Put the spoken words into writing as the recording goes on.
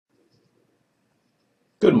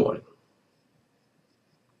Good morning.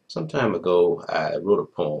 Some time ago, I wrote a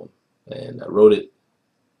poem, and I wrote it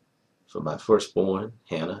for my firstborn,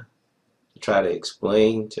 Hannah, to try to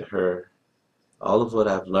explain to her all of what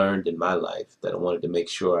I've learned in my life that I wanted to make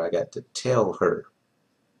sure I got to tell her,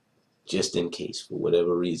 just in case, for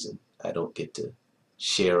whatever reason, I don't get to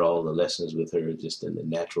share all the lessons with her just in the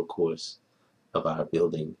natural course of our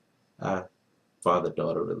building our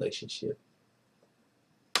father-daughter relationship.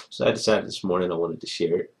 So I decided this morning I wanted to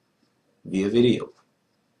share it via video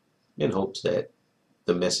in hopes that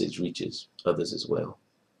the message reaches others as well.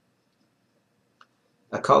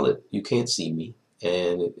 I call it You Can't See Me,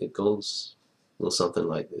 and it goes a little something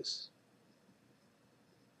like this.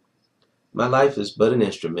 My life is but an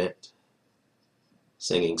instrument,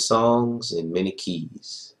 singing songs in many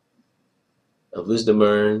keys, of wisdom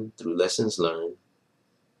earned through lessons learned,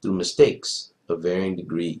 through mistakes of varying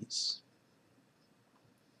degrees.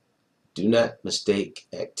 Do not mistake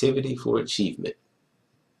activity for achievement.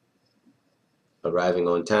 Arriving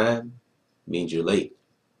on time means you're late.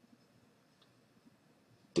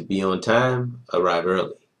 To be on time, arrive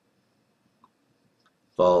early.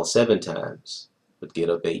 Fall 7 times, but get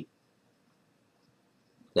up 8.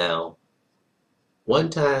 Now, 1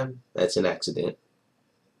 time, that's an accident.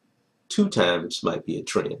 2 times might be a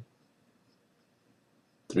trend.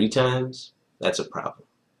 3 times, that's a problem.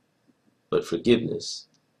 But forgiveness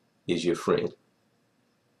is your friend.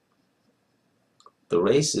 The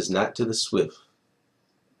race is not to the swift,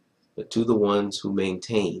 but to the ones who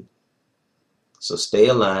maintain. So stay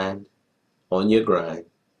aligned, on your grind,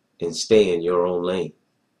 and stay in your own lane.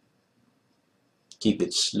 Keep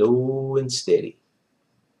it slow and steady.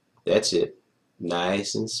 That's it,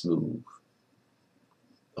 nice and smooth.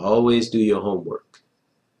 Always do your homework.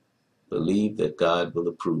 Believe that God will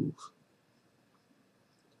approve.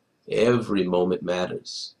 Every moment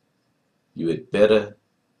matters. You had better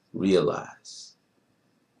realize.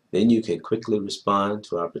 Then you can quickly respond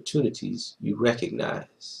to opportunities you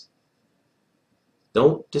recognize.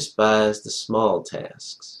 Don't despise the small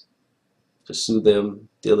tasks. Pursue them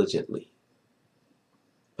diligently.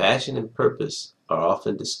 Passion and purpose are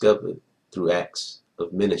often discovered through acts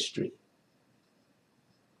of ministry.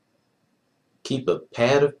 Keep a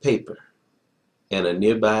pad of paper and a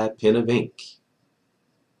nearby pen of ink.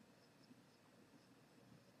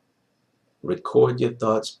 Record your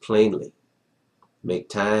thoughts plainly. Make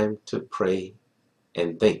time to pray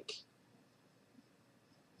and think.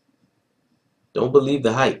 Don't believe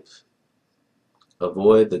the hype.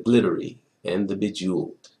 Avoid the glittery and the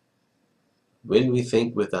bejeweled. When we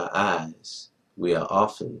think with our eyes, we are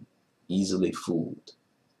often easily fooled.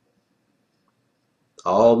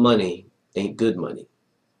 All money ain't good money.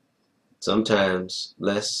 Sometimes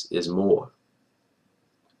less is more.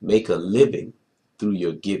 Make a living through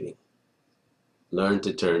your giving. Learn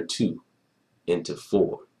to turn 2 into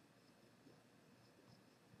 4.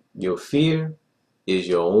 Your fear is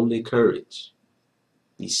your only courage.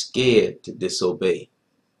 Be scared to disobey.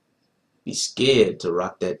 Be scared to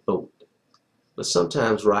rock that boat, but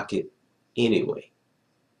sometimes rock it anyway.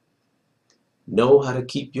 Know how to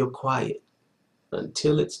keep your quiet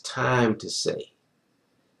until it's time to say.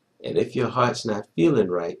 And if your heart's not feeling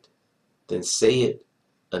right, then say it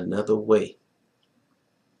another way.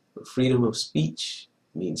 But freedom of speech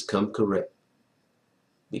means come correct.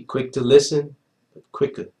 Be quick to listen, but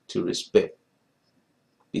quicker to respect.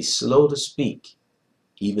 Be slow to speak,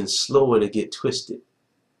 even slower to get twisted.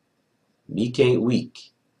 Meek ain't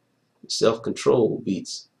weak. Self-control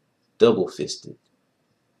beats double-fisted.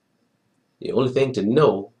 The only thing to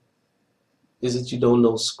know is that you don't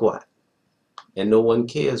know squat. And no one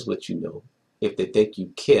cares what you know if they think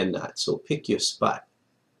you care not. So pick your spot.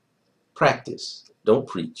 Practice, don't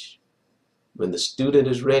preach. When the student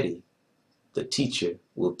is ready, the teacher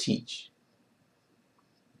will teach.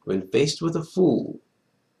 When faced with a fool,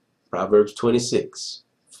 Proverbs 26,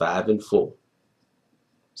 5 and 4.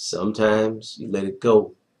 Sometimes you let it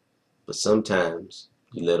go, but sometimes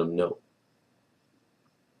you let them know.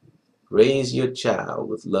 Raise your child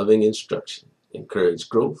with loving instruction. Encourage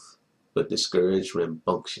growth, but discourage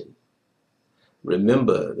rambunctious.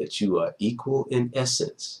 Remember that you are equal in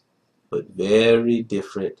essence, but very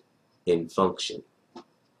different in function.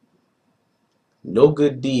 No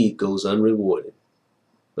good deed goes unrewarded,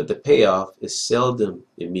 but the payoff is seldom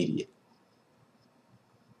immediate.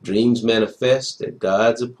 Dreams manifest at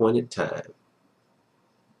God's appointed time.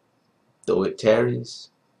 Though it tarries,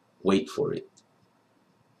 wait for it.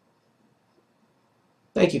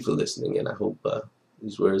 Thank you for listening, and I hope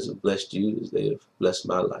these words have blessed you as they have blessed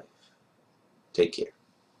my life. Take care.